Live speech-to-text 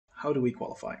how do we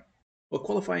qualify? Well,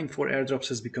 qualifying for airdrops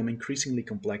has become increasingly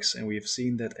complex, and we have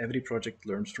seen that every project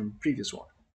learns from the previous one.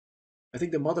 I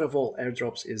think the mother of all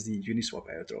airdrops is the Uniswap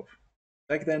airdrop.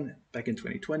 Back then, back in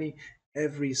 2020,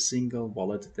 every single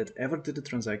wallet that ever did a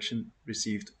transaction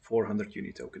received 400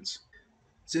 Uni tokens.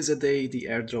 Since that day, the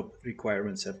airdrop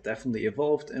requirements have definitely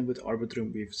evolved, and with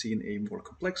Arbitrum, we've seen a more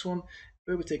complex one.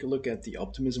 Where we take a look at the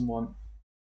Optimism one,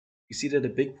 we see that a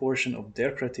big portion of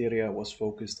their criteria was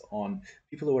focused on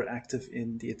people who are active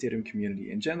in the Ethereum community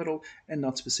in general and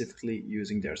not specifically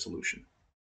using their solution.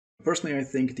 Personally, I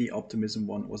think the Optimism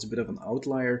one was a bit of an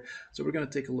outlier, so we're going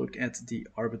to take a look at the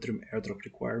Arbitrum airdrop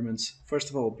requirements. First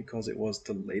of all, because it was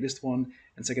the latest one,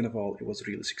 and second of all, it was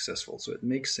really successful, so it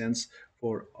makes sense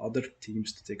for other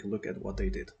teams to take a look at what they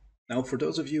did. Now, for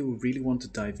those of you who really want to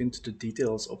dive into the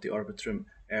details of the Arbitrum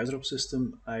airdrop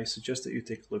system, I suggest that you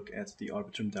take a look at the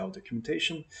Arbitrum DAO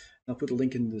documentation. I'll put a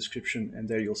link in the description, and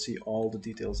there you'll see all the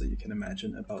details that you can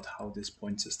imagine about how this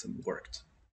point system worked.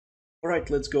 All right,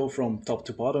 let's go from top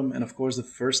to bottom. And of course, the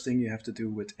first thing you have to do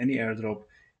with any airdrop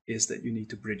is that you need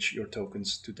to bridge your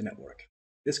tokens to the network.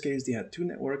 In this case, they had two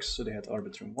networks, so they had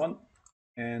Arbitrum 1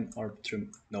 and Arbitrum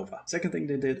Nova. Second thing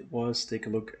they did was take a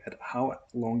look at how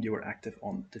long you were active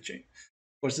on the chain.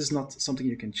 Of course, this is not something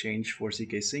you can change for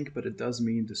ZkSync, but it does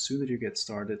mean the sooner you get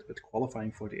started with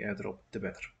qualifying for the airdrop, the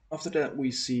better. After that, we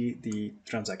see the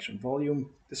transaction volume.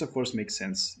 This, of course, makes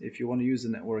sense. If you want to use the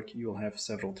network, you will have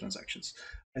several transactions.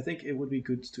 I think it would be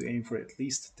good to aim for at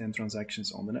least 10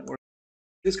 transactions on the network.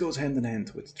 This goes hand in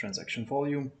hand with transaction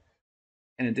volume.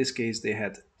 And in this case, they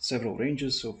had several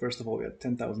ranges. So first of all, we had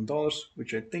 $10,000,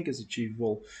 which I think is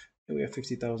achievable. And we have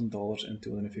 $50,000 and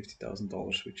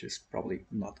 $250,000, which is probably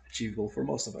not achievable for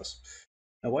most of us.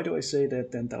 Now, why do I say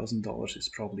that $10,000 is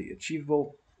probably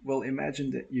achievable? Well,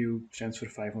 imagine that you transfer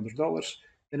 $500,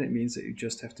 then it means that you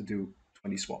just have to do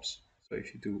 20 swaps. So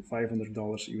if you do $500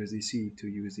 USDC to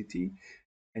USDT,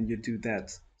 and you do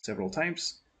that several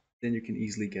times, then you can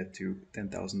easily get to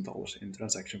 $10,000 in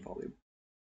transaction volume.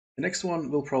 The next one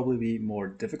will probably be more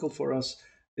difficult for us.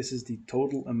 This is the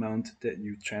total amount that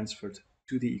you transferred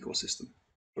to the ecosystem.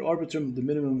 For Arbitrum, the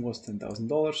minimum was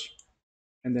 $10,000,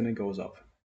 and then it goes up.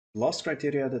 The last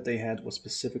criteria that they had was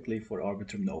specifically for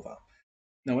Arbitrum Nova.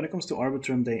 Now, when it comes to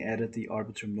Arbitrum, they added the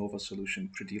Arbitrum Nova solution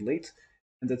pretty late,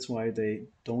 and that's why they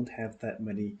don't have that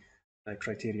many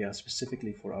criteria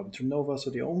specifically for Arbitrum Nova. So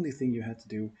the only thing you had to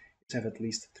do is have at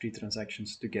least 3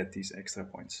 transactions to get these extra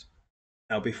points.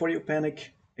 Now, before you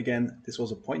panic, again, this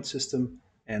was a point system,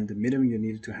 and the minimum you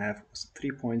needed to have was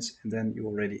 3 points, and then you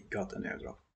already got an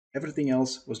airdrop. Everything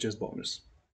else was just bonus.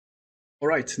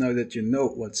 Alright, now that you know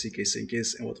what ZkSync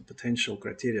is and what the potential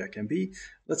criteria can be,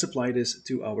 let's apply this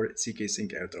to our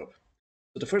ZkSync airdrop.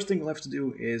 So the first thing we'll have to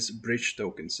do is bridge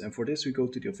tokens, and for this we go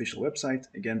to the official website.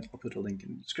 Again, I'll put a link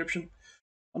in the description.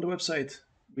 On the website,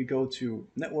 we go to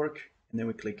Network, and then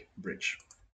we click Bridge.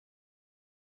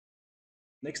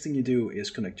 Next thing you do is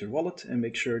connect your wallet and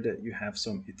make sure that you have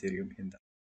some Ethereum in that.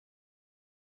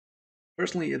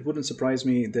 Personally, it wouldn't surprise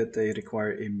me that they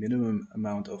require a minimum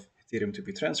amount of Ethereum to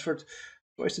be transferred,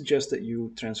 so I suggest that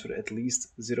you transfer at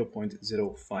least 0.05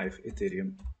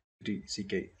 Ethereum to the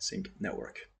ZkSync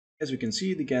network. As we can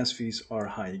see, the gas fees are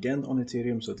high again on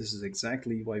Ethereum, so this is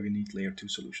exactly why we need layer 2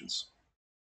 solutions.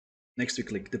 Next, we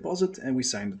click deposit and we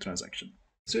sign the transaction.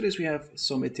 As soon as we have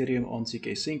some Ethereum on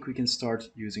ZkSync, we can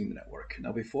start using the network.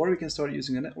 Now, before we can start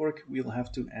using the network, we'll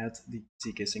have to add the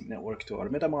ZkSync network to our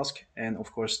MetaMask and,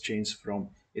 of course, change from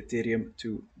Ethereum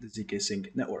to the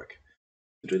ZkSync network.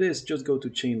 To do this, just go to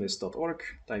chainlist.org,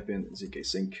 type in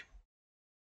ZkSync,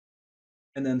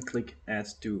 and then click Add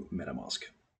to MetaMask.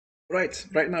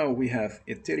 Right now we have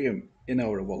Ethereum in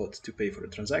our wallet to pay for the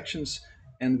transactions,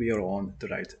 and we are on the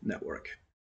right network.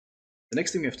 The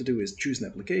next thing we have to do is choose an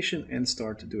application and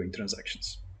start doing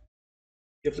transactions.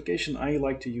 The application I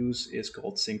like to use is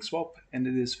called ZkSwap, and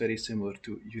it is very similar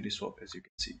to Uniswap, as you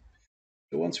can see.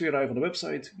 So once we arrive on the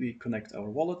website, we connect our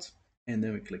wallet, and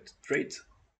then we click Trade.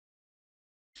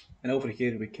 And over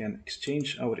here, we can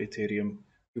exchange our Ethereum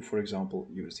to, for example,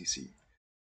 USDC.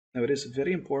 Now, it is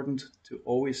very important to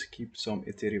always keep some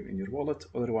Ethereum in your wallet,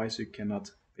 otherwise you cannot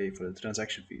pay for the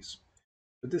transaction fees.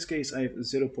 In this case, I have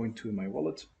 0.2 in my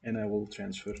wallet, and I will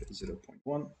transfer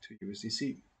 0.1 to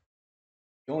USDC.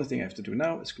 The only thing I have to do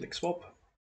now is click swap,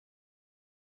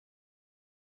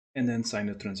 and then sign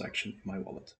a transaction in my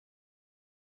wallet.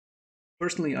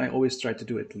 Personally, I always try to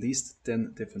do at least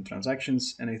 10 different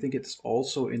transactions, and I think it's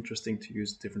also interesting to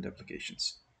use different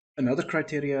applications. Another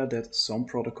criteria that some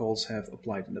protocols have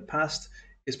applied in the past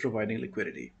is providing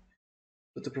liquidity.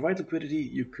 So to provide liquidity,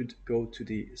 you could go to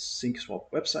the ZkSwap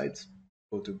website,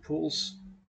 go to Pools,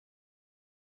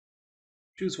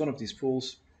 Choose one of these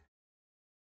pools.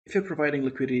 If you're providing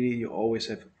liquidity, you always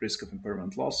have risk of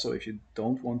impermanent loss. So if you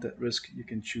don't want that risk, you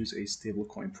can choose a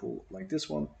stablecoin pool like this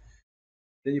one.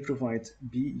 Then you provide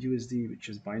BUSD, which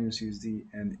is Binance USD,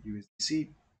 and USDC.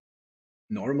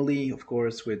 Normally, of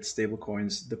course, with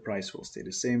stablecoins, the price will stay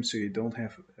the same, so you don't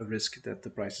have a risk that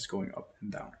the price is going up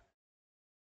and down.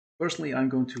 Personally, I'm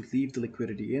going to leave the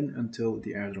liquidity in until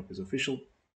the airdrop is official,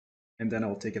 and then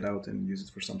I'll take it out and use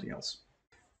it for something else.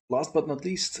 Last but not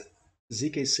least,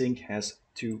 ZkSync has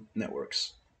two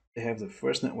networks. They have the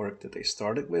first network that they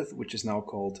started with, which is now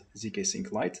called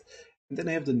ZkSync Lite, and then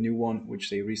they have the new one, which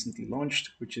they recently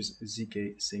launched, which is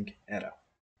ZkSync Era.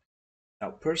 Now,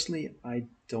 personally, I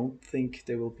don't think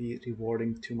they will be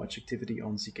rewarding too much activity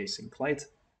on ZkSync Lite,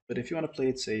 but if you want to play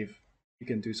it safe, you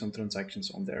can do some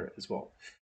transactions on there as well.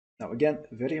 Now, again,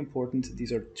 very important,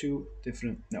 these are two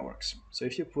different networks. So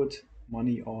if you put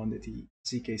money on the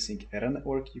ZkSync Era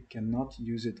network, you cannot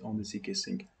use it on the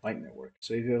ZkSync Lite network.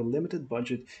 So if you have a limited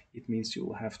budget, it means you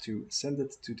will have to send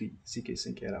it to the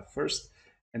ZkSync Era first,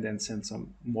 and then send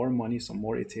some more money, some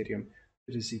more Ethereum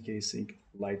to the ZkSync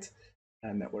Lite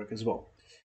network as well.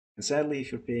 And sadly,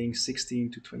 if you're paying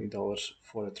 $16 to $20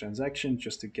 for a transaction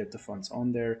just to get the funds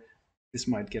on there, this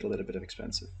might get a little bit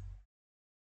expensive.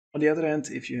 On the other hand,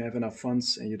 if you have enough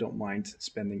funds and you don't mind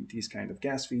spending these kind of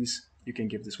gas fees, you can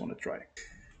give this one a try.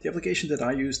 The application that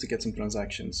I use to get some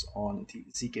transactions on the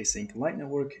ZkSync Lite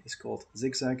network is called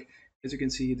ZkSync. As you can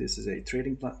see, this is a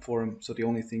trading platform, so the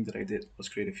only thing that I did was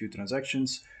create a few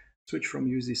transactions, switch from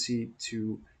USDC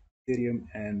to Ethereum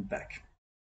and back.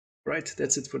 Right,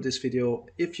 that's it for this video.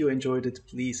 If you enjoyed it,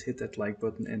 please hit that like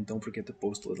button and don't forget to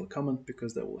post a little comment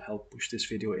because that will help push this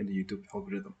video in the YouTube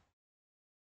algorithm.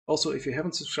 Also, if you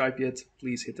haven't subscribed yet,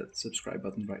 please hit that subscribe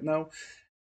button right now,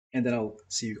 and then I'll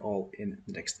see you all in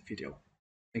the next video.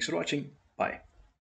 Thanks for watching. Bye.